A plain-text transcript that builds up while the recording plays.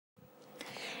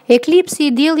Eklipsi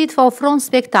I diellit ofron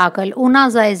spektakël,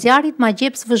 Unaza e Zjarrit,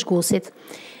 magjeps vëzhguesit.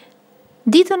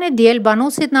 Ditën e diel,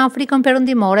 banuesit në Afrikën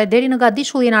Përendimore, deri në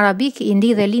gadishullin arabik, Indi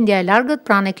dhe Lindja e largët,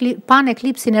 panë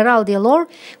eklipsin e rrallë diellor,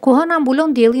 ku hëna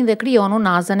mbulon diellin dhe krijon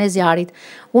unazën e Zjarrit.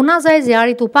 Unaza e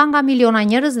Zjarrit u pa nga miliona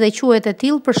njerëz dhe quhet e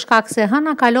tillë për shkak se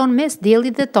hëna kalon mes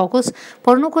diellit dhe tokës,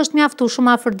 por nuk është mjaftueshëm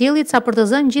afër diellit sa për të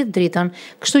zënë gjithë dritën,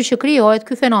 kështu që krijohet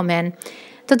ky fenomen.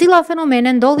 Të tilla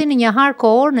fenomene ndodhin në një harë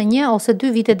kohor në 1 ose 2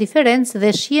 vite diferencë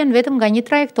dhe shihen vetëm nga një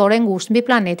trajektore ngushtë mbi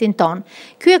planetin ton.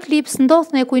 Ky eklips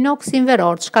ndodh në ekuinoksin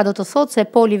veror, çka do të thotë se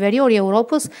poli verior I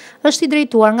Europës është I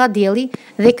drejtuar nga dielli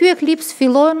dhe ky eklips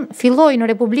filloi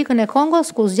në Republikën e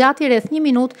Kongos ku zgjati rreth 1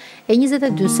 minutë e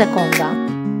 22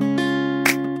 sekonda.